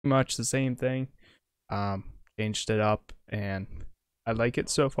much the same thing. Changed it up and I like it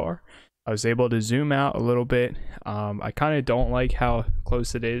so far. I was able to zoom out a little bit. I kind of don't like how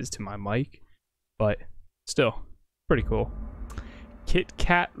close it is to my mic, but still pretty cool. Kit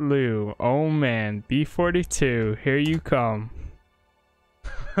Kat Lou, oh man, B42, here you come.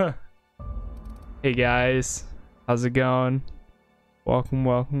 Hey guys, how's it going?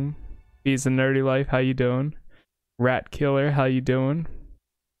 Welcome. He's a Nerdy Life, how you doing? Rat Killer, how you doing?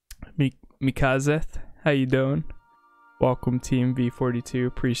 Mikazeth, how you doing? Welcome Team B42,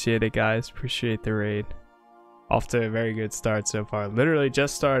 appreciate it guys, appreciate the raid. Off to a very good start so far. Literally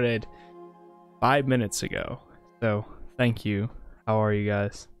just started 5 minutes ago, so thank you. How are you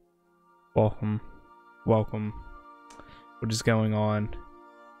guys? Welcome. What is going on?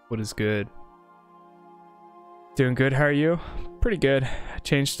 What is good? Doing good, how are you? Pretty good. I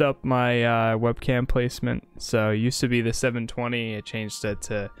changed up my webcam placement. So it used to be the 720, I changed it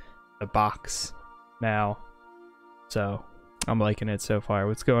to the box now. So I'm liking it so far.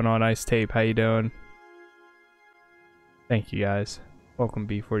 What's going on, Ice Tape? How you doing? Thank you guys. Welcome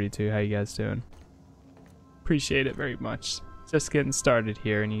B42, how you guys doing? Appreciate it very much. Just getting started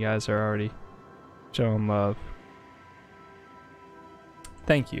here and you guys are already showing love.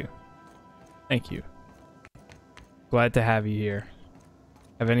 Thank you. Glad to have you here.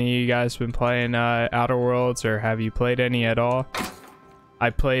 Have any of you guys been playing Outer Worlds, or have you played any at all? I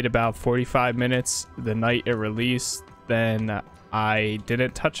played about 45 minutes the night it released, then I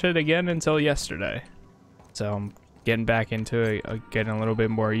didn't touch it again until yesterday. So I'm getting back into it, getting a little bit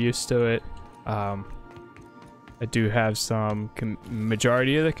more used to it. I do have some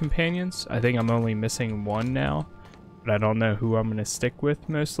majority of the companions. I think I'm only missing one now, but I don't know who I'm gonna stick with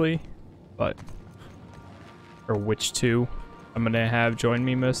mostly, or which two I'm gonna have join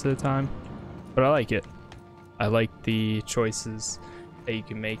me most of the time. But I like it. I like the choices that you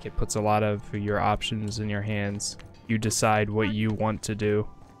can make. It puts a lot of your options in your hands. You decide what you want to do.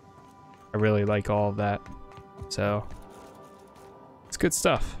 I really like all of that. So it's good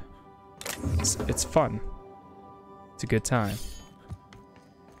stuff. It's fun. It's a good time.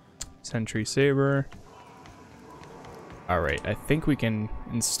 Sentry Saber. Alright, I think we can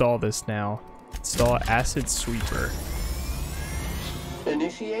install this now. Install Acid Sweeper.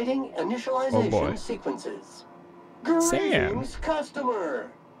 Initiating initialization sequences. Greetings,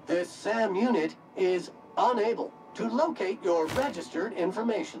 customer. This SAM unit is unable to locate your registered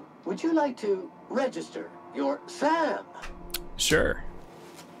information. Would you like to register your SAM? Sure.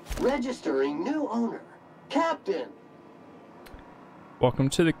 Registering new owner. Captain. Welcome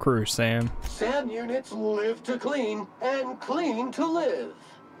to the crew, Sam. SAM units live to clean and clean to live.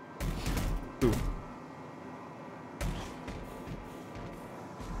 Ooh.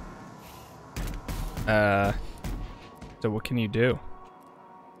 So what can you do?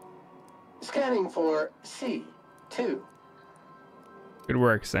 Scanning for C2. Good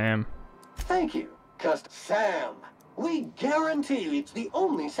work, Sam. Thank you, Sam. We guarantee it's the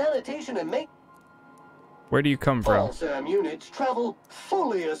only sanitation and make. Where do you come from? All SAM units travel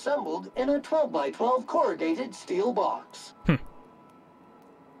fully assembled in a 12x12 corrugated steel box.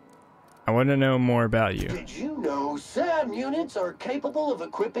 I want to know more about you. Did you know SAM units are capable of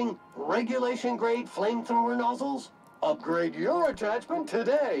equipping regulation-grade flamethrower nozzles? Upgrade your attachment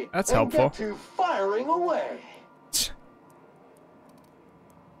today. That's and helpful. Get to firing away.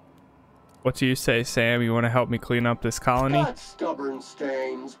 What do you say, Sam? You want to help me clean up this colony? Got stubborn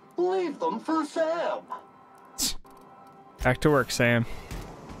stains. Leave them for Sam. Back to work, Sam.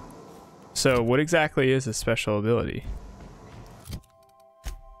 So, what exactly is a special ability?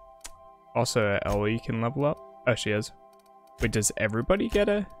 Also, Ellie can level up. Oh, she is. Wait, does everybody get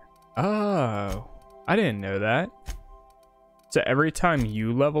a? Oh, I didn't know that. So every time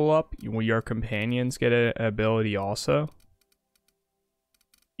you level up, your companions get an ability also?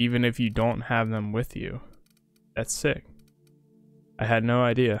 Even if you don't have them with you. That's sick. I had no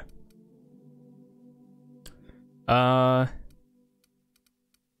idea.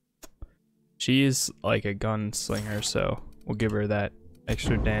 She is like a gunslinger, so we'll give her that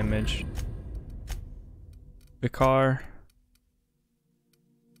extra damage. Vicar.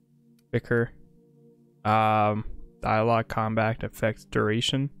 Dialogue combat effects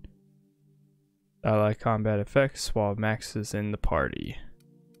duration. Dialogue combat effects while Max is in the party.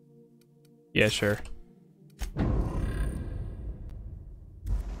 Yeah, sure.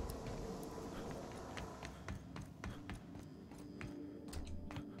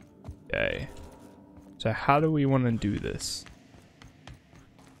 Okay. So how do we want to do this?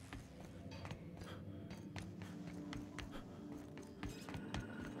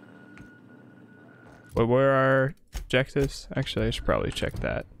 What were our objectives? Actually, I should probably check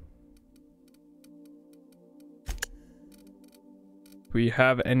that. Do we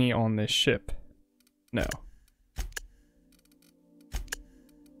have any on this ship? No.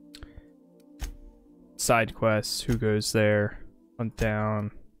 Side quests. Who goes there? Hunt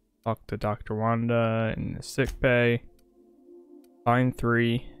down. Talk to Dr. Wanda in the sick bay. Find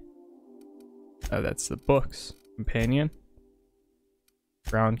 3. Oh, that's the books. Companion.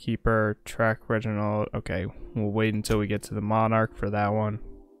 Groundkeeper. Track Reginald. Okay, we'll wait until we get to the Monarch for that one.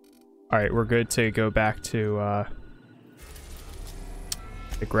 Alright, we're good to go back to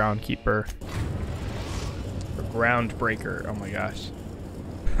the Groundkeeper. The Groundbreaker. Oh my gosh.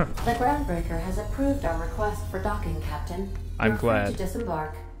 The Groundbreaker has approved our request for docking, Captain. I'm glad. Free to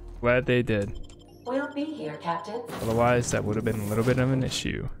disembark. Glad they did. We'll be here, Captain. Otherwise, that would have been a little bit of an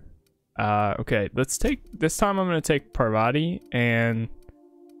issue. Okay, let's take... This time I'm going to take Parvati and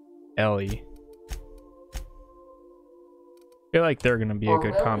Ellie. I feel like they're going to be a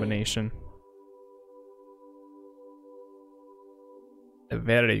good combination. A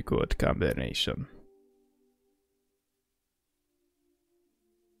very good combination.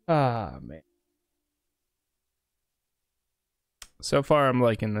 Ah, man. So far, I'm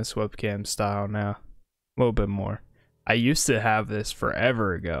liking this webcam style now. A little bit more. I used to have this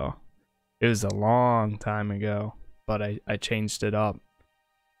forever ago. It was a long time ago, but I changed it up.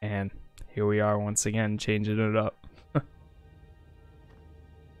 And here we are once again, changing it up.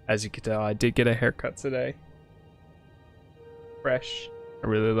 As you can tell, I did get a haircut today. Fresh. I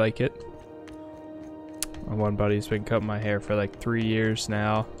really like it. My one buddy's been cutting my hair for like 3 years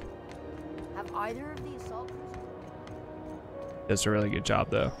now. Have either of the assault Does a really good job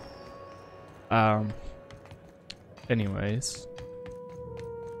though. Anyways.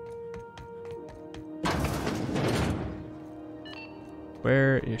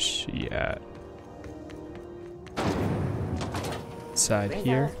 Where is she at? Inside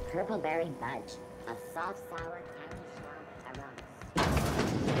here. Purple berry budge, a soft sour candy swamp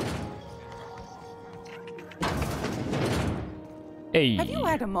Hey. Have you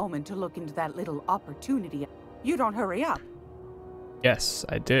had a moment to look into that little opportunity? You don't hurry up. Yes,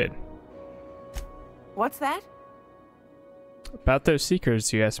 I did. What's that? About those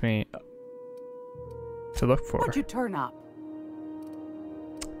seekers you asked me to look for. What'd you turn up?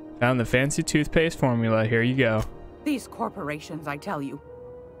 Found the fancy toothpaste formula. Here you go. These corporations, I tell you.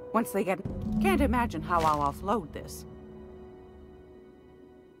 Once they get... Can't imagine how I'll offload this.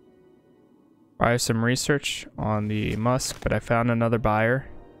 I have some research on the musk, but I found another buyer.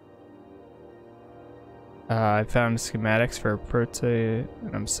 I found schematics for a protein,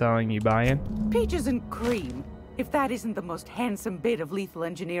 and I'm selling. You buying? Peaches and cream. If that isn't the most handsome bit of lethal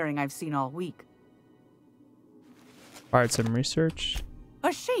engineering I've seen all week. Fired some research.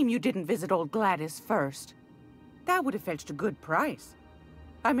 A shame you didn't visit old Gladys first. That would have fetched a good price.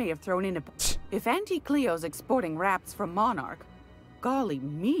 I may have thrown in a... If Auntie Cleo's exporting wraps from Monarch, golly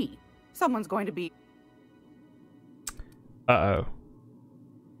me, someone's going to be... Uh-oh.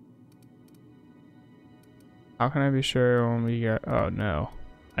 How can I be sure when we get... Oh, no.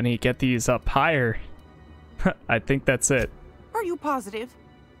 I need to get these up higher. I think that's it. Are you positive?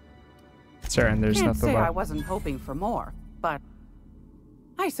 Sir, and there's Can't nothing say I left. wasn't hoping for more, but...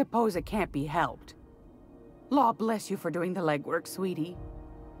 I suppose it can't be helped. Law bless you for doing the legwork, sweetie.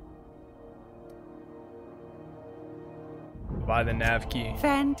 Buy the nav key.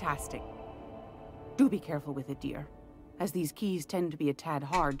 Fantastic. Do be careful with it, dear, as these keys tend to be a tad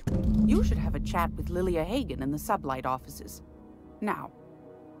hard. You should have a chat with Lilia Hagen in the sublight offices. Now.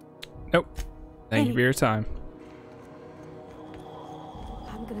 Nope. Thank you for your time.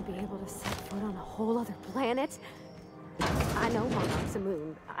 I'm gonna be able to set foot on a whole other planet. I know Monarch's a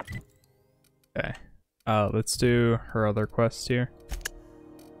moon. Okay. Let's do her other quest here.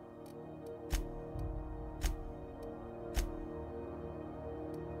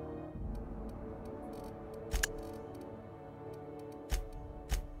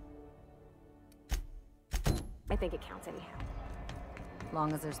 I think it counts anyhow.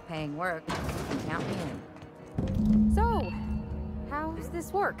 Long as there's paying work, you can count me in. So, how does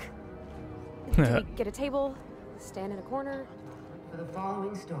this work? Do we get a table, stand in a corner? For the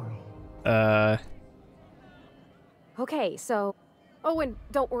following story. Okay, so... Oh, and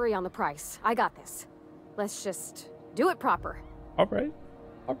don't worry on the price. I got this. Let's just do it proper. Alright.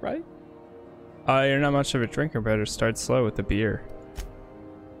 Alright. You're not much of a drinker. Better start slow with the beer.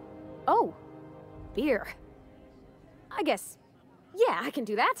 Oh, beer. I guess, yeah, I can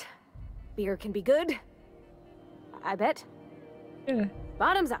do that. Beer can be good. I bet. Yeah.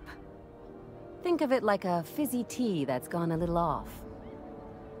 Bottoms up. Think of it like a fizzy tea that's gone a little off.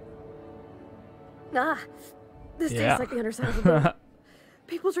 Ah, This tastes like the underside of a boat.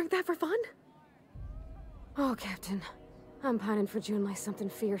 People drink that for fun? Oh, Captain. I'm pining for June like something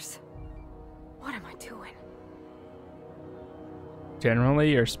fierce. What am I doing?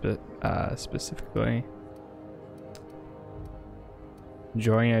 Generally or specifically?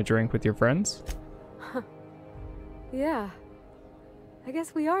 Enjoying a drink with your friends? Yeah. I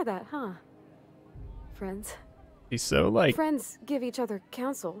guess we are that, huh? Friends. He's so, like, friends give each other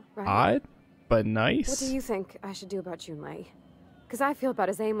counsel, right? Odd, but nice. What do you think I should do about Junlei? Because I feel about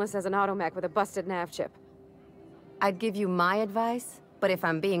as aimless as an automech with a busted nav chip. I'd give you my advice, but if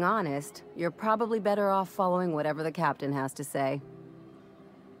I'm being honest, you're probably better off following whatever the captain has to say.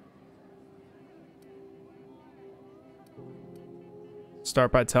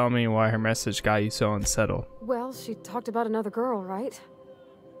 Start by telling me why her message got you so unsettled. Well, she talked about another girl, right?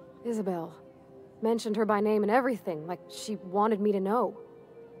 Isabel. Mentioned her by name and everything, like she wanted me to know.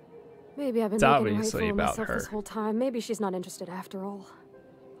 Maybe I've been making a fool of myself this whole time. Maybe she's not interested after all.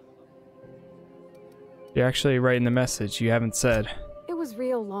 You're actually writing the message you haven't said. It was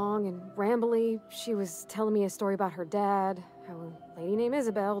real long and rambly. She was telling me a story about her dad, how a lady named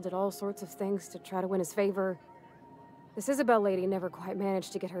Isabel did all sorts of things to try to win his favor. This Isabel lady never quite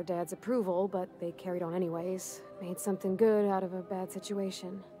managed to get her dad's approval, but they carried on anyways. Made something good out of a bad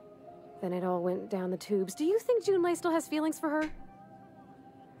situation. Then it all went down the tubes. Do you think Junlei still has feelings for her?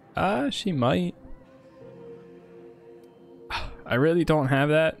 She might. I really don't have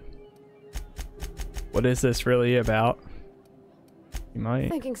that. What is this really about? You might.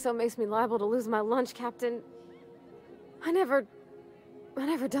 Thinking so makes me liable to lose my lunch, Captain. I never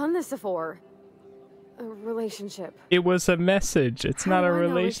done this before. A relationship. It was a message. It's not a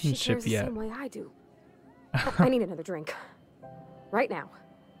relationship yet. yet. The same way I do. I need another drink. Right now.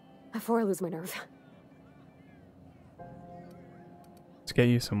 Before I lose my nerve. Let's get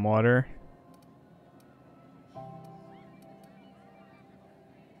you some water.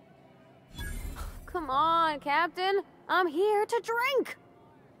 Come on, Captain. I'm here to drink.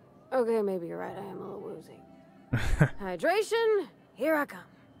 Okay, maybe you're right. I am a little woozy. Hydration, here I come.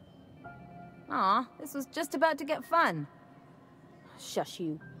 Aw, this was just about to get fun. Shush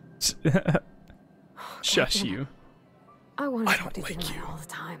you. Shush you. I want to talk to you all the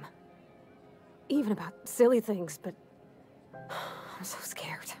time. Even about silly things, but I'm so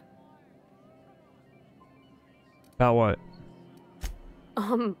scared. About what?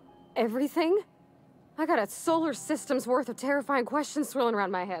 Everything? I got a solar system's worth of terrifying questions swirling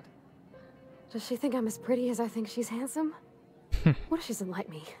around my head. Does she think I'm as pretty as I think she's handsome? What if she doesn't like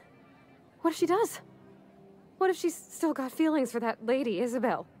me? What if she does? What if she's still got feelings for that lady,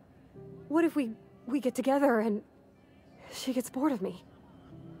 Isabel? What if we get together and she gets bored of me?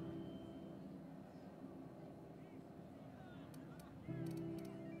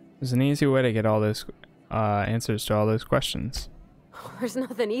 There's an easy way to get all those answers to all those questions. There's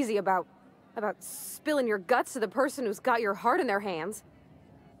nothing easy about spilling your guts to the person who's got your heart in their hands.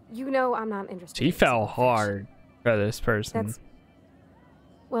 You know I'm not interested. She fell hard for this person.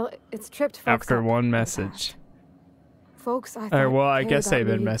 Well, it's tripped folks after one message. Folks, I thought well, I guess they've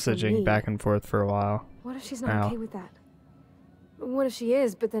been messaging back and forth for a while. What if she's not okay with that? What if she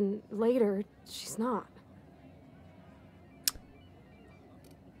is, but then later she's not?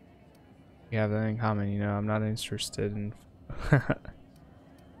 We have that in common, you know. I'm not interested in.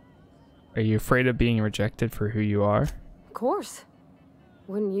 Are you afraid of being rejected for who you are? Of course.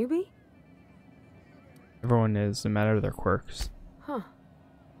 Wouldn't you be? Everyone is, no matter their quirks. Huh.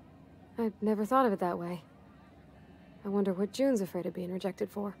 I'd never thought of it that way. I wonder what June's afraid of being rejected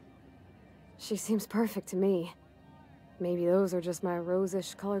for. She seems perfect to me. Maybe those are just my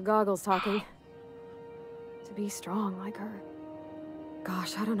rosish colored goggles talking. To be strong like her.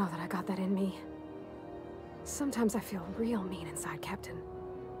 Gosh, I don't know that I got that in me. Sometimes I feel real mean inside, Captain.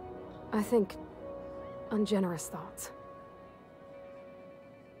 I think ungenerous thoughts.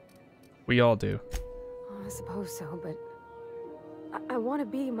 We all do. I suppose so, but I want to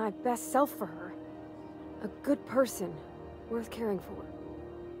be my best self for her. A good person, worth caring for.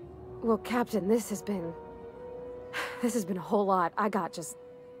 Well, Captain, this has been a whole lot. I got just...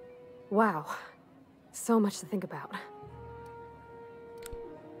 wow. So much to think about.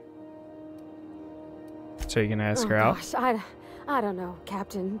 So you gonna ask her out? Gosh, I don't know,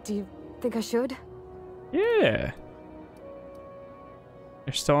 Captain. Do you think I should? Yeah.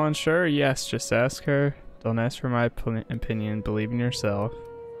 You're still unsure? Yes, just ask her. Don't ask for my opinion. Believe in yourself.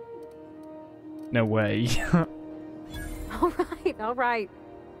 No way. All right.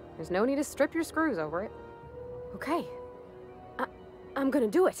 There's no need to strip your screws over it. Okay. I'm gonna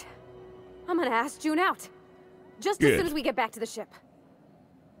do it. I'm gonna ask June out. Just as soon as we get back to the ship.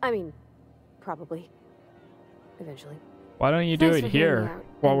 I mean, probably. eventually. Why don't you do Thanks it for hearing me here out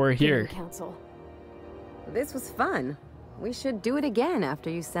while and we're giving here? counsel. This was fun. We should do it again after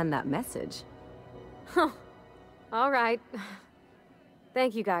you send that message. Huh. All right.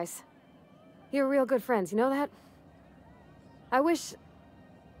 Thank you, guys. You're real good friends, you know that? I wish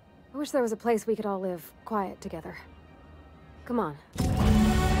there was a place we could all live quiet together. Come on.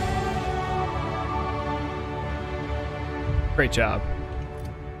 Great job.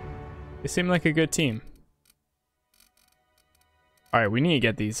 They seem like a good team. Alright, we need to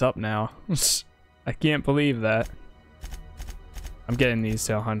get these up now. I can't believe that. I'm getting these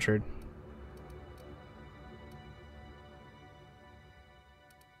to 100.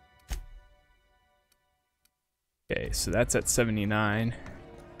 Okay, so that's at 79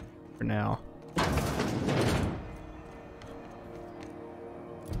 for now. Is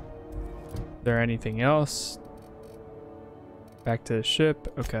there anything else? Back to the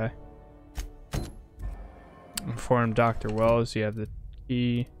ship. Okay. Inform Dr. Wells. You have the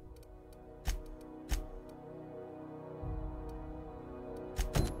key.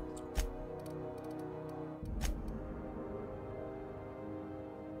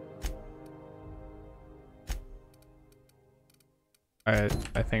 Alright,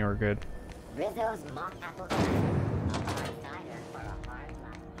 I think we're good. Rizzo's mock apple cider. A hard cider for a hard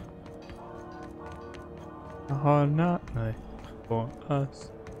life. A hard night for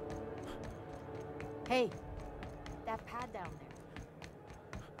us. Hey, that pad down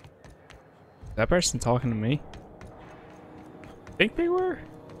there. Is that person talking to me? I think they were.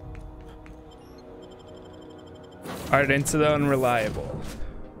 Alright, into the unreliable.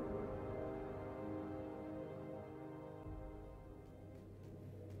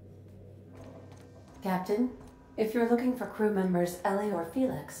 Captain, if you're looking for crew members Ellie or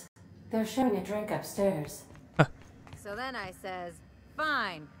Felix, they're sharing a drink upstairs. So then I says,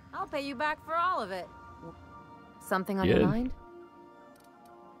 fine, I'll pay you back for all of it. Something on Good. your mind?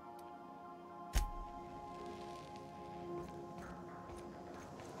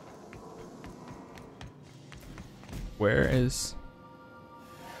 Where is...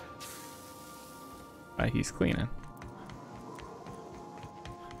 he's cleaning.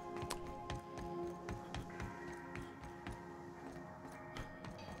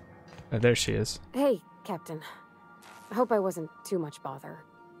 Oh, there she is. Hey, Captain. I hope I wasn't too much bother.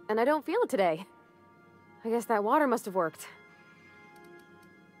 And I don't feel it today. I guess that water must have worked.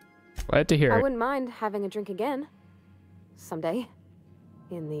 Glad to hear I it. wouldn't mind having a drink again. Someday.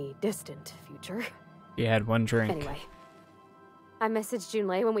 In the distant future. He had one drink. Anyway. I messaged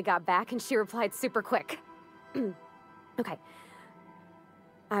Junlei when we got back and she replied super quick. Okay.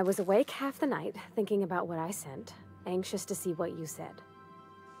 I was awake half the night, thinking about what I sent, anxious to see what you said.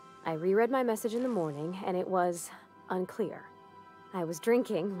 I reread my message in the morning, and it was unclear. I was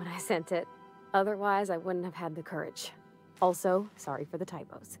drinking when I sent it. Otherwise, I wouldn't have had the courage. Also, sorry for the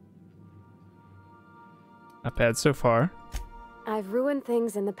typos. Not bad so far. I've ruined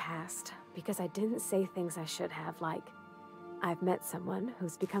things in the past because I didn't say things I should have, like, I've met someone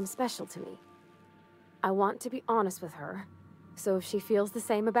who's become special to me. I want to be honest with her, so if she feels the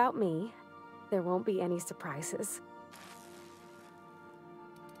same about me, there won't be any surprises.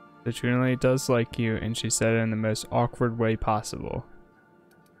 The Junlei does like you, and she said it in the most awkward way possible.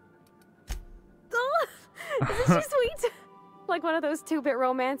 Isn't she sweet? Like one of those 2-bit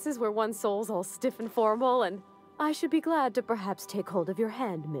romances where one soul's all stiff and formal, and I should be glad to perhaps take hold of your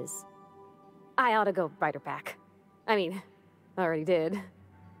hand, miss. I ought to go write her back. I mean, I already did.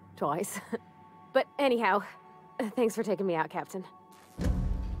 Twice. But anyhow, thanks for taking me out, Captain.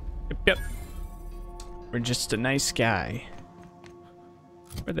 Yep. We're just a nice guy.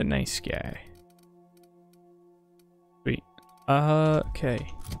 We're the nice guy. Sweet. Okay.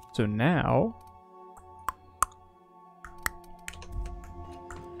 So now...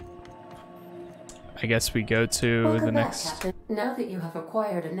 I guess we go to Welcome the back, next... Captain. Now that you have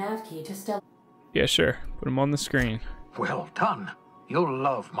acquired a nav key to stealth... Yeah, sure. Put him on the screen. Well done. You'll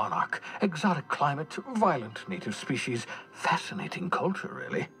love Monarch. Exotic climate, violent native species, fascinating culture,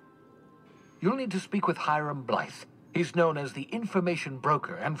 really. You'll need to speak with Hiram Blythe. He's known as the information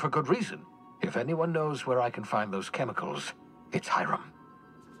broker, and for good reason. If anyone knows where I can find those chemicals, it's Hiram.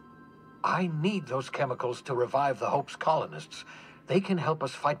 I need those chemicals to revive the Hope's colonists. They can help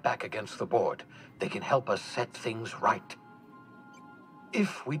us fight back against the Board. They can help us set things right.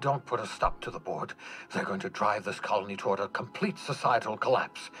 If we don't put a stop to the Board, they're going to drive this colony toward a complete societal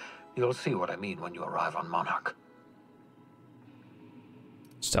collapse. You'll see what I mean when you arrive on Monarch.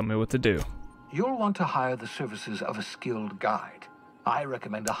 Just tell me what to do. You'll want to hire the services of a skilled guide. I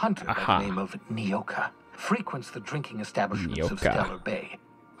recommend a hunter by the name of Nyoka. Frequents the drinking establishments of Stellar Bay.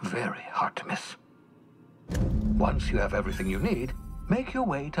 Very hard to miss. Once you have everything you need, make your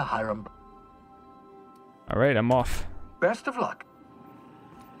way to Hiram. All right, I'm off. Best of luck.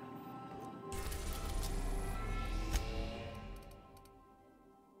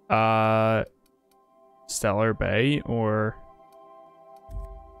 Stellar Bay, or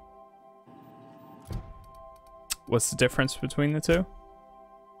what's the difference between the two?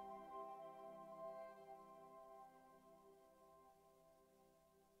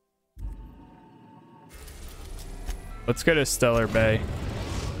 Let's go to Stellar Bay,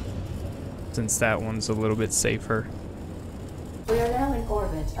 since that one's a little bit safer. We are now in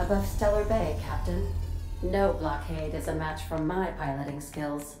orbit above Stellar Bay, Captain. No blockade is a match for my piloting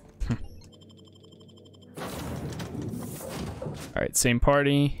skills. All right, same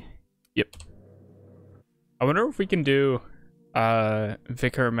party. Yep. I wonder if we can do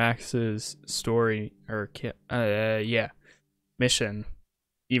Vicar Max's story or yeah, mission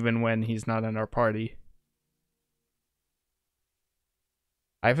even when he's not in our party.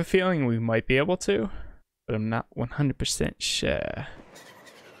 I have a feeling we might be able to, but I'm not 100% sure.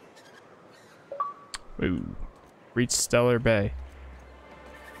 Ooh, reach Stellar Bay.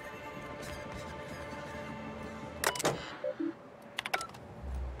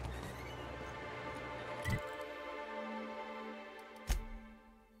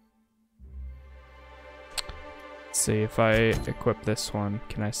 Let's see if I equip this one.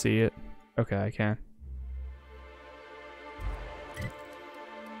 Can I see it? Okay, I can.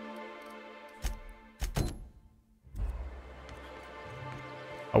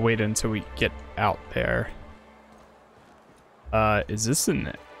 I'll wait until we get out there. Is this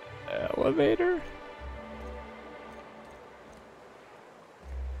an elevator?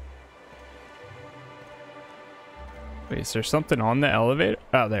 Wait, is there something on the elevator?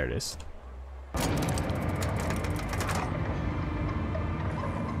 Oh, there it is.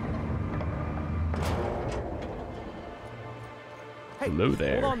 Hey, hello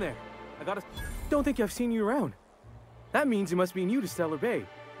there. Hold on there. Don't think I've seen you around. That means you must be new to Stellar Bay.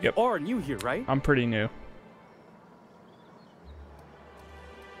 Yep. You are new here, right? I'm pretty new.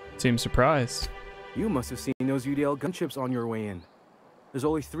 Seem surprised. You must have seen those UDL gunships on your way in. There's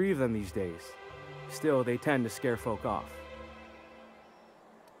only 3 of them these days. Still, they tend to scare folk off.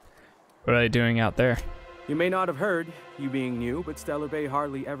 What are they doing out there? You may not have heard, you being new, but Stellar Bay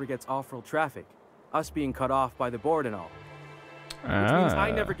hardly ever gets off-world traffic. Us being cut off by the board and all. Which means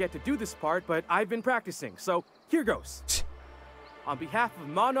I never get to do this part, but I've been practicing, so here goes. On behalf of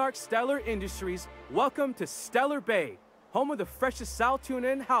Monarch Stellar Industries, welcome to Stellar Bay, home of the freshest sal tuna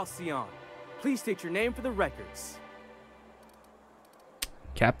in Halcyon. Please state your name for the records.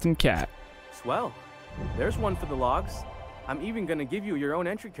 Captain Cat. Swell. There's one for the logs. I'm even gonna give you your own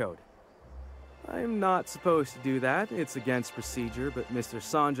entry code. I'm not supposed to do that. It's against procedure, but Mr.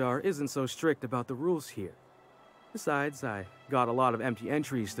 Sanjar isn't so strict about the rules here. Besides, I got a lot of empty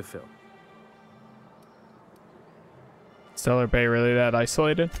entries to fill. Stellar Bay really that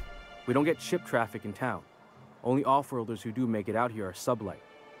isolated? We don't get ship traffic in town. Only off-worlders who do make it out here are sublight.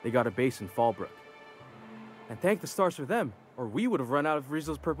 They got a base in Fallbrook. And thank the stars for them, or we would have run out of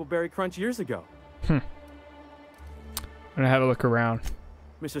Rizzo's Purple Berry Crunch years ago. I'm gonna have a look around.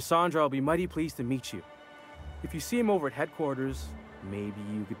 Mr. Sandra will be mighty pleased to meet you. If you see him over at headquarters, maybe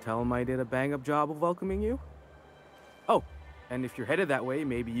you could tell him I did a bang-up job of welcoming you? Oh, and if you're headed that way,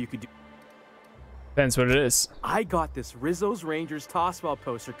 maybe you could do... Depends what it is. I got this Rizzo's Rangers Tosswell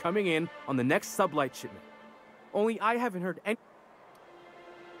poster coming in on the next sublight shipment. Only I haven't heard any...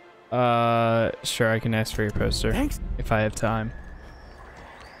 Sure, I can ask for your poster. Thanks. If I have time.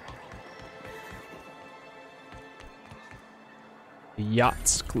 The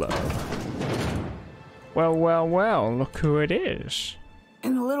Yachts Club. Well, well, well, look who it is.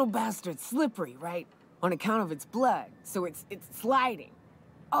 And the little bastard's slippery, right? On account of its blood, so it's sliding.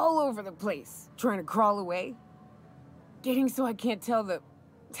 All over the place, trying to crawl away. Getting so I can't tell the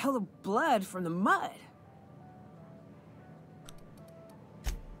blood from the mud.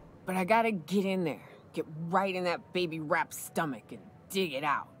 But I gotta get in there, get right in that baby rap's stomach and dig it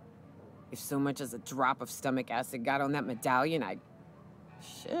out. If so much as a drop of stomach acid got on that medallion,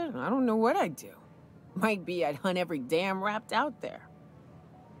 shit, I don't know what I'd do. Might be I'd hunt every damn rapt out there.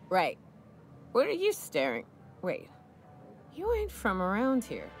 Right. What are you staring? Wait. You ain't from around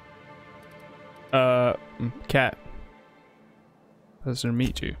here. Cat. Pleasure to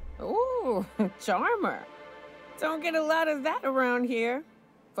meet you. Ooh, charmer. Don't get a lot of that around here.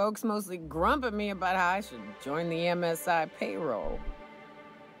 Folks mostly grump at me about how I should join the MSI payroll.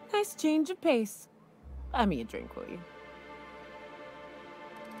 Nice change of pace. Buy me a drink, will you?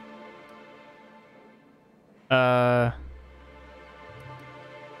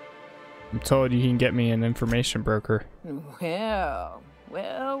 I'm told you can get me an information broker. Well.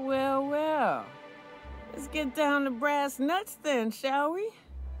 Let's get down to brass nuts then, shall we?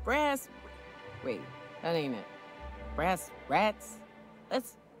 Wait, that ain't it. Brass rats?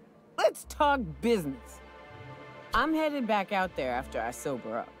 Let's talk business. I'm headed back out there after I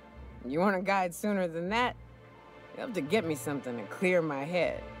sober up. You want a guide sooner than that? You have to get me something to clear my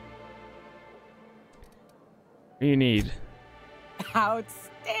head. What do you need?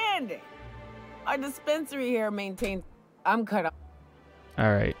 Outstanding! Our dispensary here maintains... I'm cut off.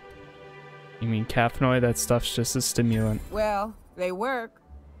 Alright. You mean caffeinoid? That stuff's just a stimulant. Well, they work.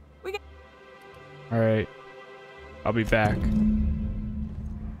 Alright. I'll be back.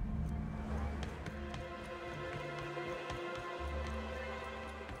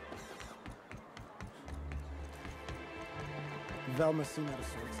 Velma seen out of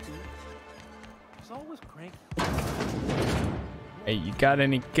sorts too. It's always cranky. Hey, you got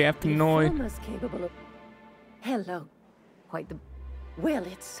any caffeinoid? Velma's capable of... Hello. Quite the... Well,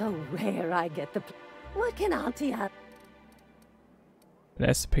 it's so rare I get the... What can Auntie have? It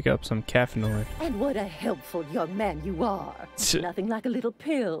has to pick up some caffeinoid. And what a helpful young man you are. Nothing like a little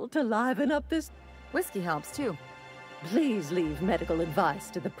pill to liven up this... Whiskey helps, too. Please leave medical advice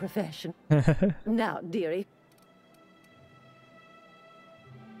to the profession. Now, dearie.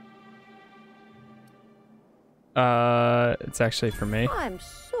 It's actually for me. I'm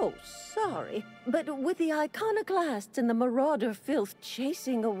so sorry, but with the iconoclasts and the marauder filth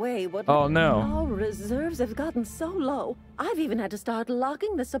chasing away what... Oh, no. Our reserves have gotten so low, I've even had to start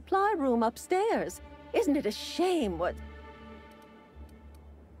locking the supply room upstairs. Isn't it a shame what...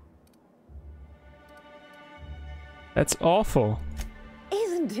 That's awful.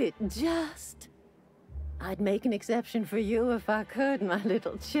 Isn't it just? I'd make an exception for you if I could, my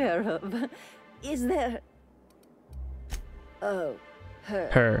little cherub. Is there... Oh,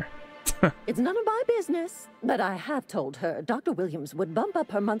 her. It's none of my business, but I have told her Dr. Williams would bump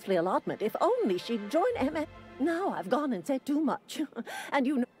up her monthly allotment if only she'd join MS. Now I've gone and said too much, and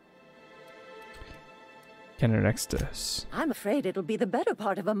you know... Get her next to us. I'm afraid it'll be the better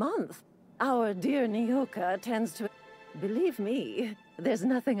part of a month. Our dear Nyoka tends to... Believe me, there's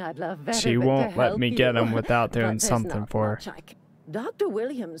nothing I'd love better She than won't to let help me get you. him without doing But there's something not for her. much I can... Dr.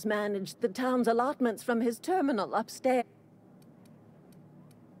 Williams managed the town's allotments from his terminal upstairs.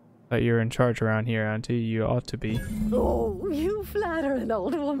 But you're in charge around here, Auntie. You ought to be. Oh, you flatter an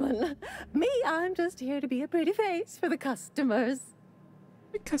old woman. Me, I'm just here to be a pretty face for the customers.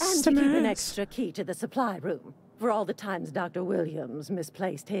 And to keep an extra key to the supply room for all the times Dr. Williams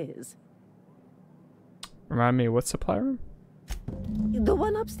misplaced his. Remind me, what supply room? The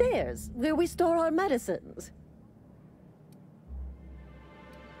one upstairs, where we store our medicines.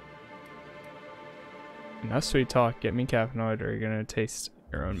 Enough sweet talk. Get me caffeinoid or you're gonna taste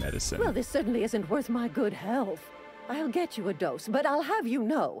your own medicine. Well, this certainly isn't worth my good health. I'll get you a dose, but I'll have you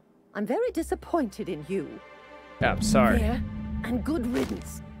know, I'm very disappointed in you. Yeah, I'm sorry. There, and good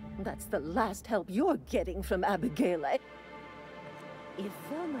riddance. That's the last help you're getting from Abigail. If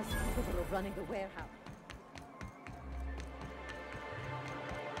Velma's capable of running the warehouse...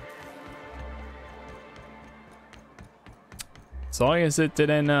 As long as it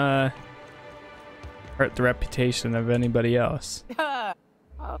didn't hurt the reputation of anybody else.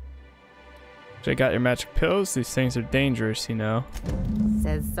 Check out your magic pills. These things are dangerous, you know.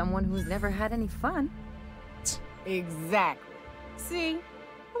 Says someone who's never had any fun. Exactly. See,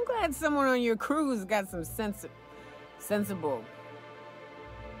 I'm glad someone on your crew's got some sensible.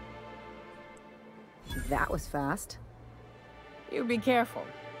 That was fast. You be careful.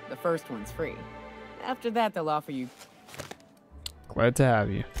 The first one's free. After that, they'll offer you... Glad to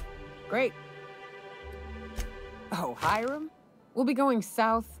have you. Great. Oh, Hiram? We'll be going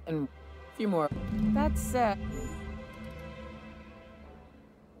south and a few more. That's,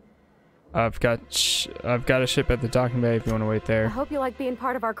 I've got a ship at the docking bay if you want to wait I there. hope you like being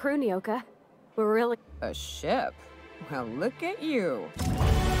part of our crew, Nyoka. We're really... A ship? Well, look at you.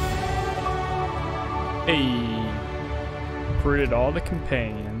 Hey. Recruited all the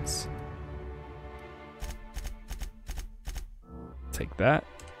companions. Take that.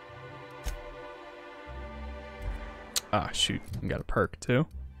 Ah, shoot. We got a perk too.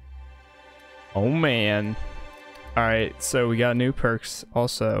 Oh man. Alright, so we got new perks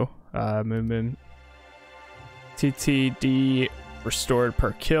also. Movement. TTD restored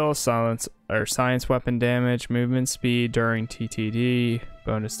per kill, silence or science weapon damage, movement speed during TTD,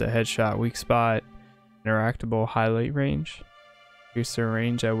 bonus to headshot weak spot, interactable highlight range. Increase the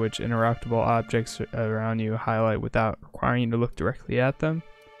range at which interactable objects around you highlight without requiring you to look directly at them.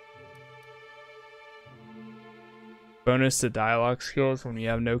 Bonus to dialogue skills when you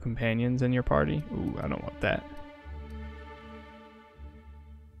have no companions in your party. Ooh, I don't want that.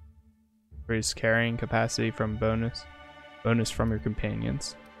 Increase carrying capacity from bonus. Bonus from your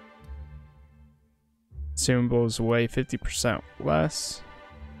companions. Consumables weigh 50% less.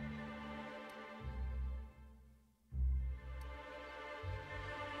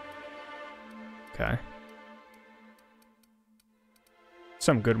 Okay.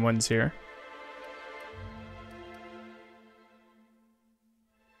 Some good ones here.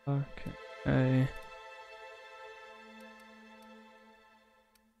 Okay.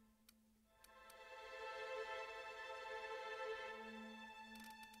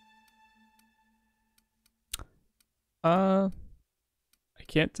 I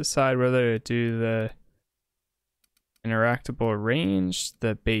can't decide whether to do the interactable range,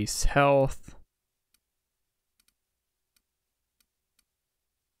 the base health,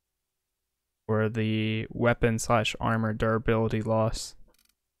 or the weapon / armor durability loss.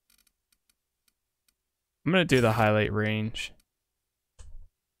 I'm gonna do the highlight range.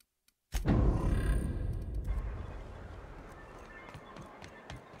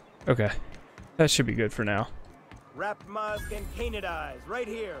 Okay, that should be good for now. Wrap musk and canid eyes, right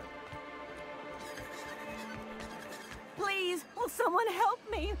here. Please, will someone help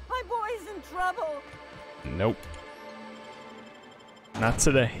me? My boy's in trouble. Nope. Not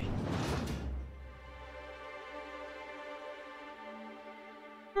today.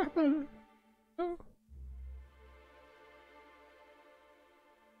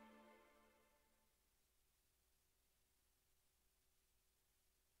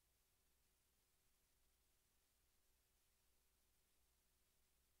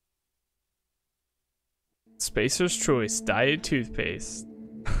 Spacer's Choice Diet Toothpaste.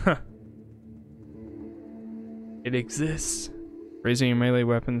 It exists. Raising your melee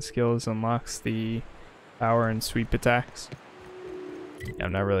weapon skills unlocks the power and sweep attacks. Yeah,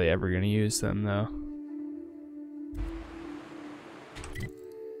 I'm not really ever going to use them though.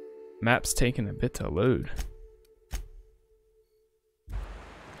 Map's taking a bit to load.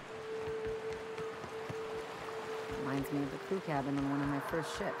 Reminds me of the crew cabin on one of my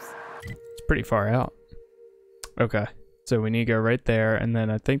first ships. It's pretty far out. Okay, so we need to go right there, and then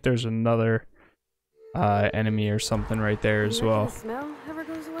I think there's another enemy or something right there as well. The smell ever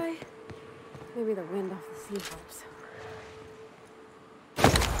goes away? Maybe the wind off the sea helps.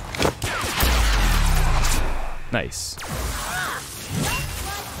 Nice.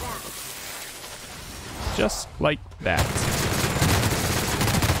 Just like that.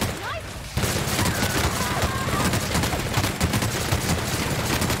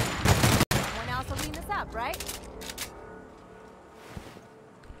 Someone else will clean this up, right?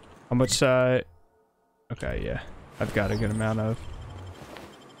 How much, okay, yeah. I've got a good amount of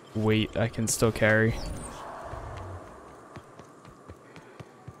weight I can still carry.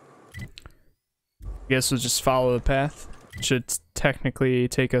 Guess we'll just follow the path. Should technically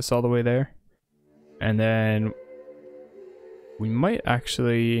take us all the way there. And then we might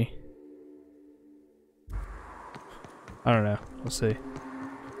actually, I don't know, we'll see.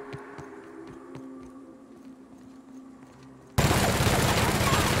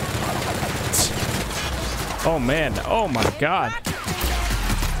 Oh man, oh my god.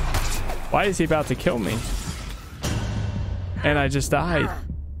 Why is he about to kill me? And I just died.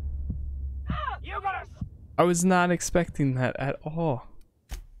 I was not expecting that at all.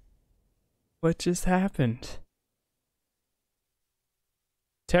 What just happened?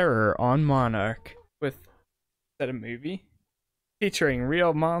 Terror on Monarch with, is that a movie? Featuring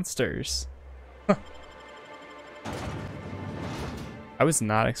real monsters. I was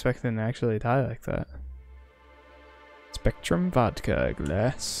not expecting to actually die like that. Spectrum vodka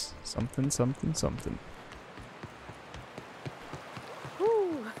glass. Something, something, something.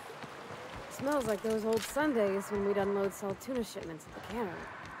 Ooh. Smells like those old Sundays when we'd unload salt tuna shipments at the cannery.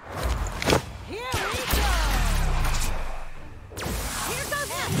 Here we go! Here goes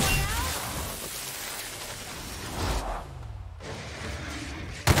nothing!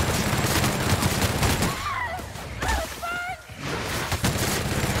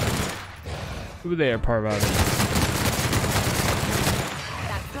 Who there, Parvati?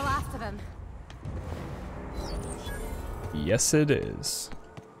 That's the last of him. Yes, it is.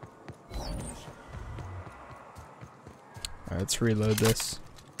 Alright, let's reload this.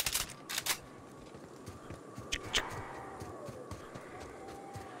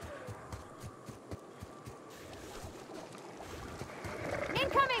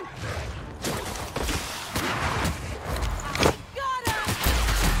 Incoming!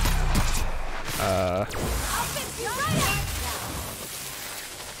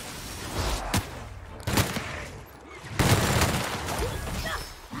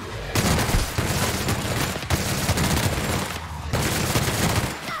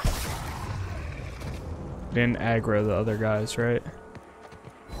 Didn't aggro the other guys, right?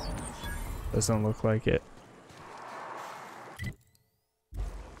 Doesn't look like it.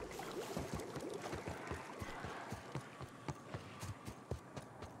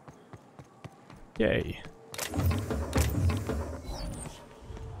 Yay.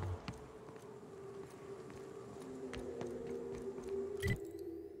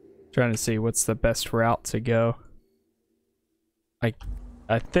 Trying to see what's the best route to go.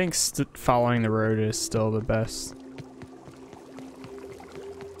 I think following the road is still the best.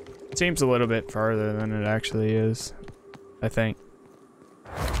 It seems a little bit farther than it actually is, I think.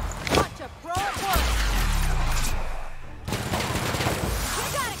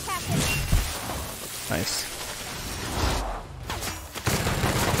 Nice.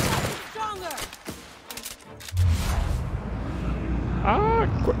 Ah,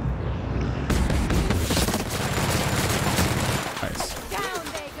 nice. Down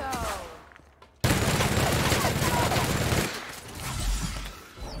they go.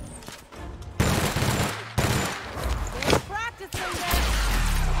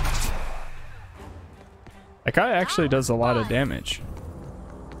 That guy actually does a lot of damage.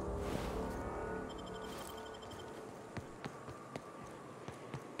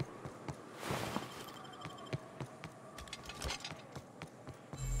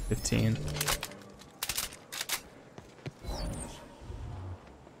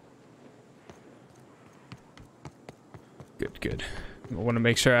 Good. I want to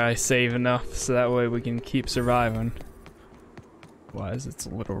make sure I save enough so that way we can keep surviving. Otherwise, it's a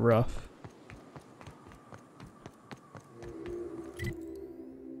little rough.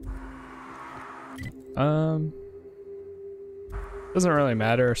 Doesn't really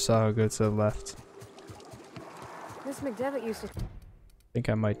matter, so I'll go to the left. Miss McDevitt used to I think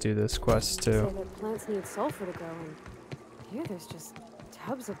I might do this quest too. say that plants need sulfur to grow, and here there's just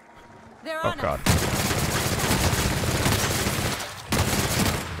tubs of... Oh god.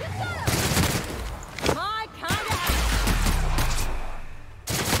 My kind of.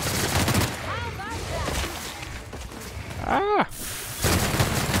 How about that? Ah!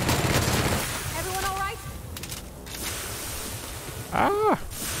 Everyone all right? Ah!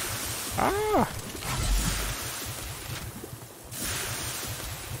 Ah!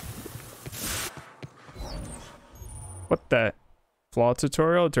 What the? Flaw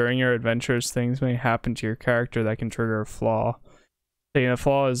tutorial? During your adventures, things may happen to your character that can trigger a flaw. Taking a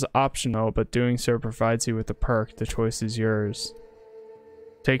flaw is optional, but doing so provides you with a perk. The choice is yours.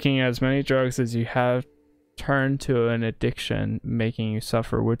 Taking as many drugs as you have turn to an addiction, making you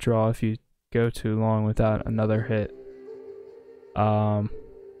suffer withdrawal if you go too long without another hit.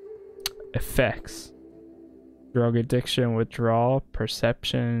 Effects. Drug addiction, withdrawal,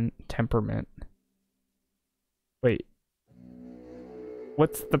 perception, temperament. Wait.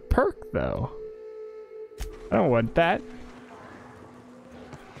 What's the perk, though? I don't want that.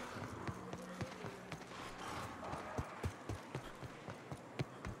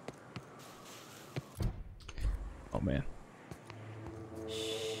 Oh, man.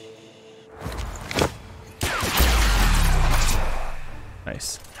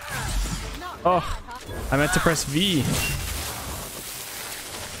 Nice. Oh, I meant to press V.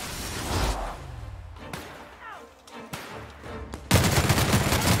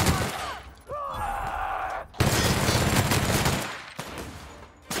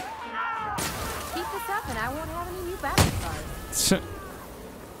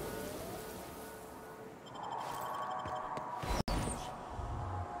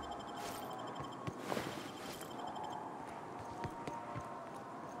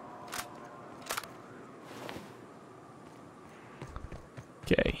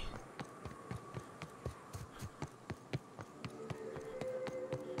 Okay.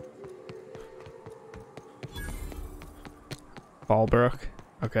 Fallbrook.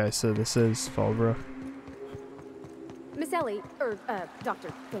 Okay, so this is Fallbrook. Miss Ellie, or,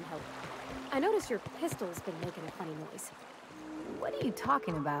 Dr. Gunhill, I noticed your pistol's been making a funny noise. What are you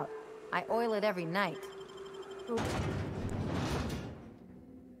talking about? I oil it every night. Oh.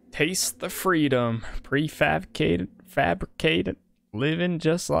 Taste the freedom. Fabricated, living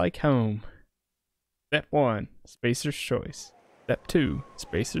just like home. Step 1, Spacer's Choice. Step 2,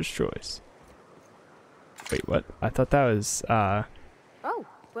 Spacer's Choice. Wait, what? I thought that was, Oh,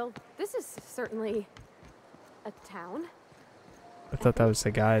 well, this is certainly a town. I thought that was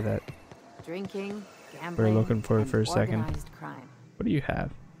the guy that Drinking, we gambling, were looking for a second. organized crime. What do you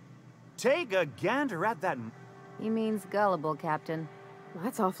have? Take a gander at that. He means gullible, Captain. Well,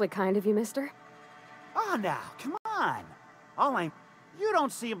 that's awfully kind of you, mister. Oh, now, come on. You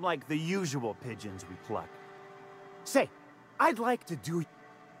don't seem like the usual pigeons we pluck. Say, I'd like to do...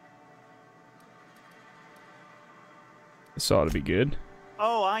 This ought to be good.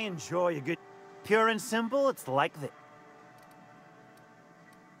 Oh, I enjoy a good... Pure and simple, it's like this.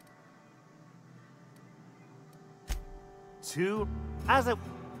 Two... As a...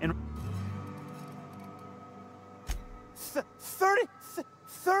 And...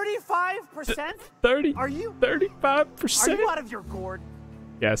 35%? 30? Are you... 35%? Are you out of your gourd?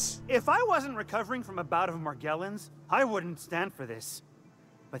 Yes. If I wasn't recovering from a bout of Margellans, I wouldn't stand for this.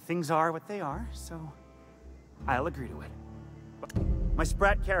 But things are what they are, so I'll agree to it. My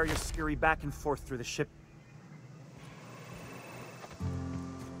sprat carriers scurry back and forth through the ship.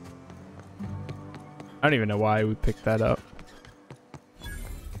 I don't even know why we picked that up.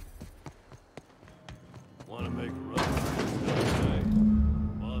 Want to make a run? Okay.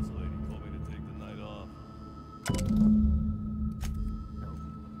 Boss lady told me to take the night off. No,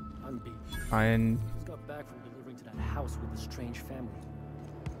 I'm beat. And Just got back from delivering to that house with the strange family.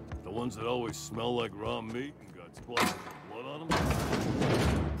 The ones that always smell like raw meat and got splashes of blood on them?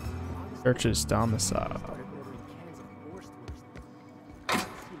 Church's domicile. Started ordering cans of Wurst.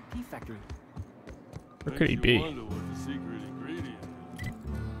 CMP factory. Where could he be? Wonder what the secret ingredient is.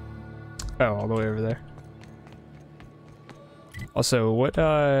 Oh, all the way over there. Also, what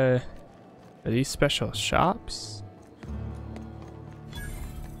are these special shops?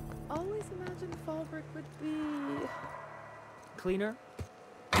 Always imagined Fallbrick would be cleaner,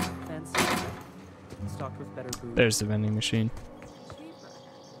 fancy, stocked with better booze. There's the vending machine.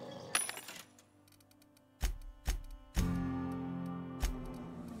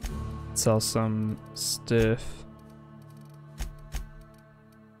 Sell some stuff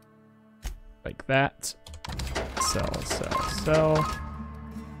like that. Sell.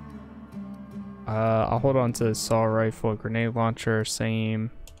 I'll hold on to assault rifle, grenade launcher, same.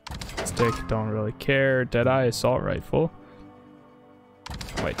 Stick, don't really care. Deadeye assault rifle.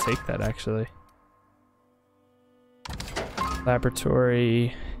 I might take that actually.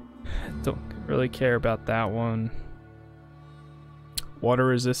 Laboratory, don't really care about that one. Water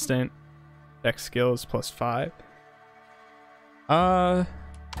resistant. Dex skills +5. Nah.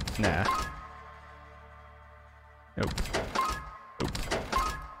 Nope.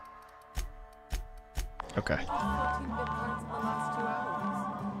 Okay.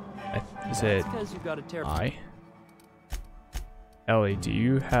 Is it I? Ellie, do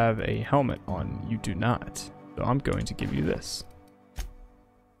you have a helmet on? You do not. So I'm going to give you this.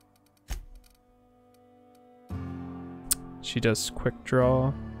 She does quick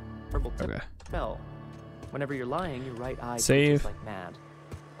draw. Okay. Spell. Whenever you're lying, your right eye Save. twitches like mad.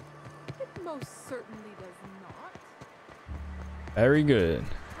 It most certainly does not. Very good.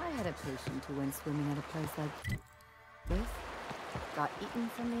 I had a patient who went swimming at a place like this. Got eaten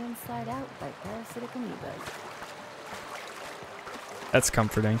from the inside out by parasitic amoebas. That's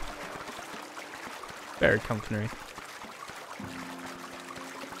comforting. Very comforting.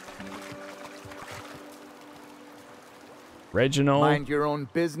 Reginald. Mind your own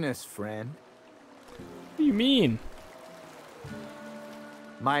business, friend. What do you mean?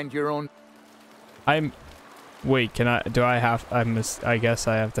 Mind your own. Wait, can I? Do I have? I guess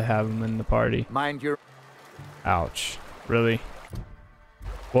I have to have him in the party. Mind your. Ouch. Really?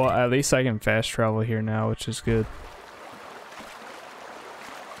 Well, at least I can fast travel here now, which is good.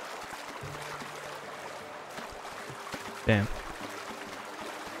 Damn.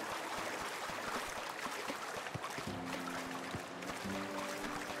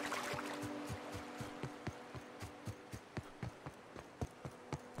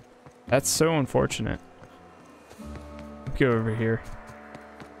 That's so unfortunate. Go over here.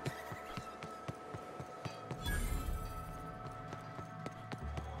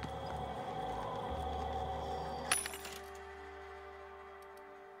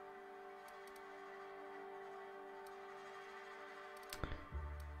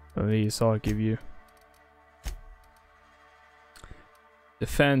 Of these I'll give you.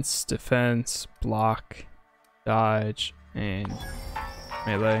 Defense, block, dodge, and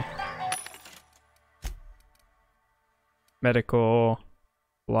melee. Medical,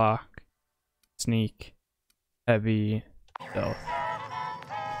 block, sneak, heavy, stealth.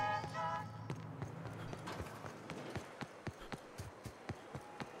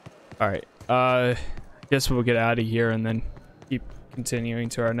 Alright, I guess we'll get out of here and then keep continuing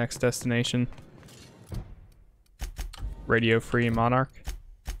to our next destination. Radio Free Monarch.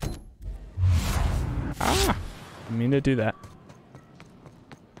 Ah! I mean to do that.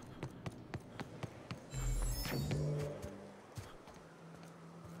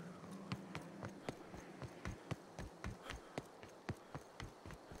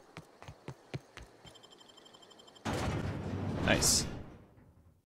 Nice.